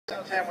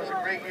2010 was a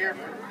great year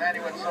for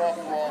Nanuet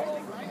softball,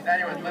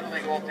 Nanuet Little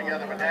League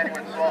altogether, but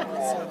Nanuet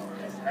softball,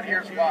 and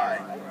here's why.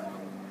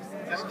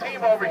 This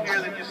team over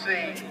here that you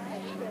see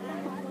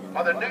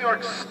are the New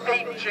York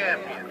State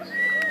champions.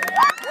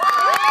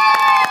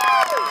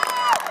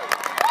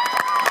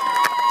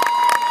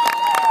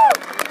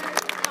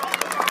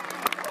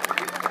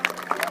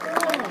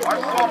 Our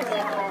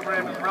softball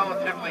program is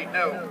relatively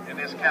new in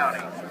this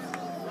county,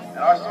 and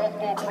our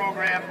softball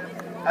program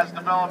has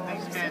developed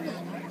these kids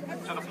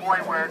to the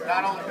point where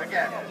not only,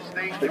 again,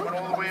 state, they went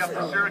all the way up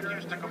to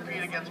Syracuse to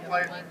compete against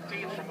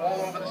teams from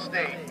all over the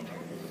state.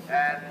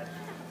 And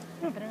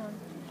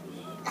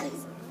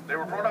they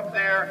were brought up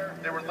there,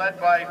 they were led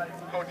by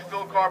Coach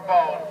Phil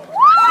Carbone. The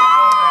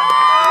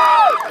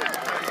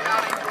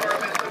county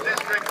tournaments, the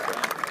district,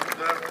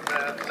 the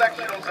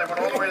sectionals, they went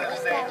all the way to the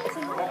states.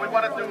 What we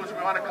want to do is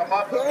we want to come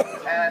up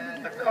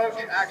and the coach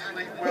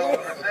actually will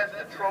present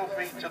the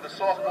trophy to the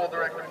softball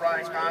director,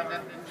 Brian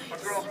Condon.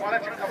 But girls, why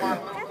don't you come on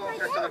a little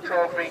closer to the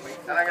trophy,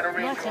 and I'm going to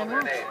read you all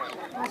their names.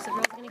 Watch, the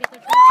girls are going to get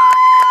their trophy.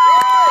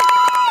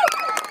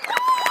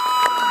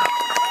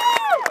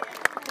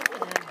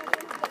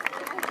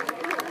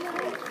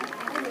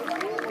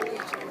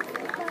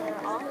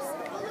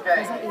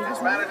 Okay,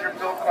 his manager,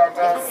 Phil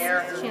Carbone,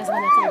 here, he's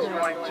going to,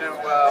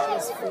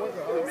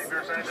 if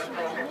there's any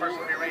trophy, first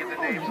let me read the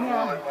names of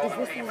all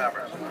the team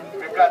members.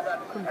 We've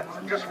got,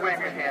 just wave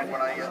your hand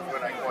when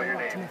I call your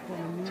name.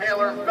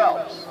 Taylor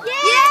Phelps.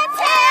 Yeah,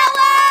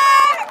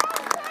 Taylor!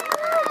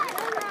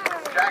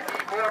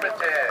 Jackie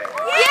Mormantag.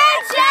 Yeah,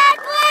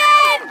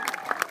 Jacqueline!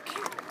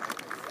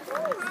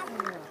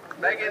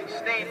 Megan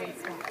Sneedy.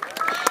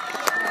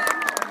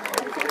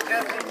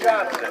 Nancy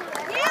Johnson.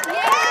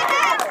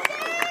 Yeah!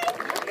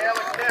 Keill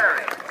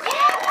Terry.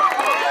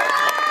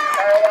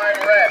 Caroline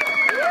Red.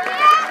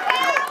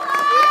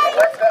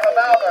 Alexa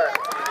Amalder.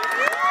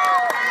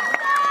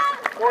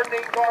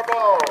 Courtney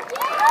Carbone.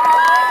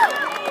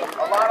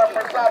 Alana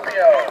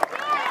Persapio.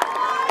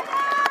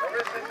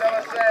 Marissa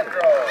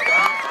D'Alessandro.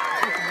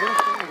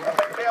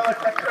 Michaela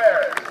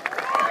Contreras.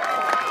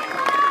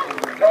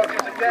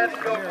 Coaches again,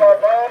 Phil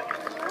Carbone.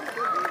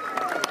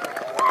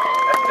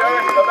 And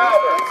Derek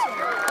Amalder.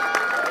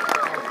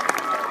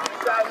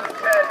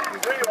 2010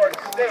 New York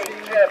State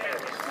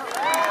champions.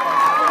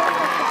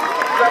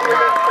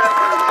 Assemblyman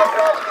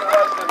Zebrowski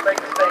wants to make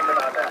a statement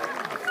on that.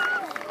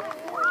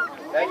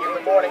 Thank you.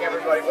 Good morning,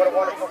 everybody. What a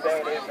wonderful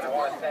day it is, and I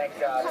want to thank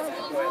the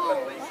Nanuet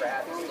Little League for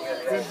having me here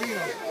today. This is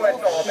what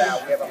it's all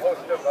about. We have a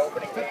host of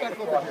opening days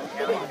across the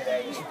county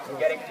today.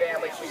 Getting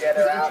families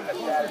together out on a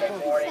Saturday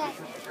morning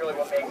is really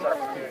what makes our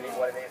community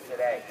what it is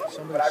today.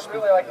 But I'd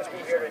really like to be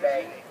here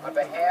today on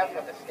behalf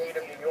of the state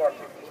of New York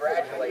to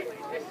congratulate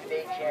this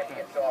state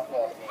champion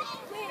softball team.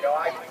 You know,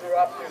 I grew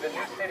up through the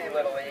New City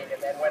Little League and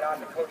then went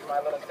on to coach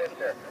my little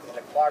sister in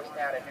the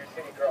Clarkstown and New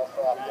City Girls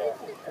softball.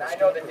 And I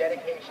know the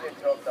dedication it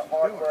took, the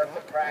hard work,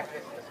 the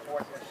practice, the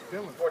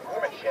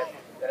sportswomanship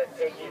that has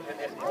taken you to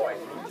this point.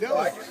 So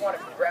I just want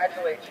to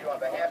congratulate you on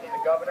behalf of the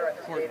governor and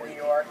the state of New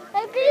York,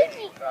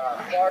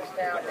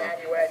 Clarkstown,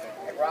 Nanuet,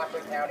 and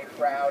Rockland County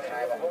proud, and I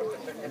have a host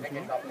of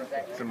certificates I'll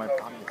present to you.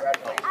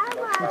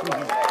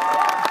 Congratulations.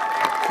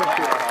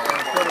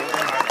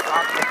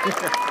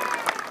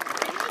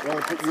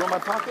 You want my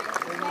pocket? I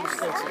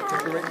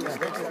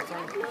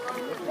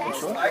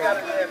got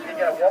to ask you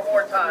again one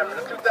more time for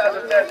the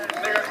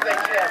 2010 New York State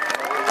champions.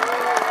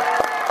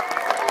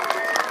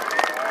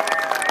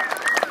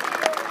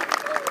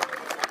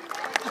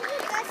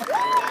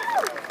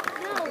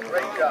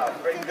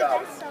 Great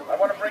job. I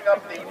want to bring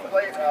up the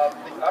play.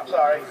 I'm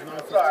sorry.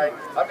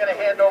 I'm going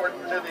to hand over to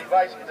the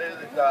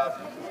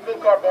Phil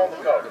Carbone, the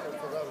coach.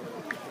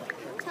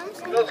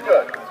 Feels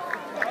good.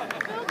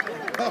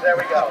 There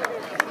we go.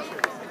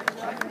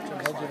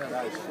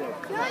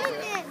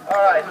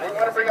 All right, we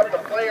want to bring up the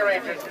player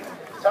agent,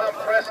 Tom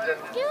Preston.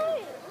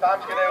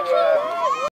 Tom's going to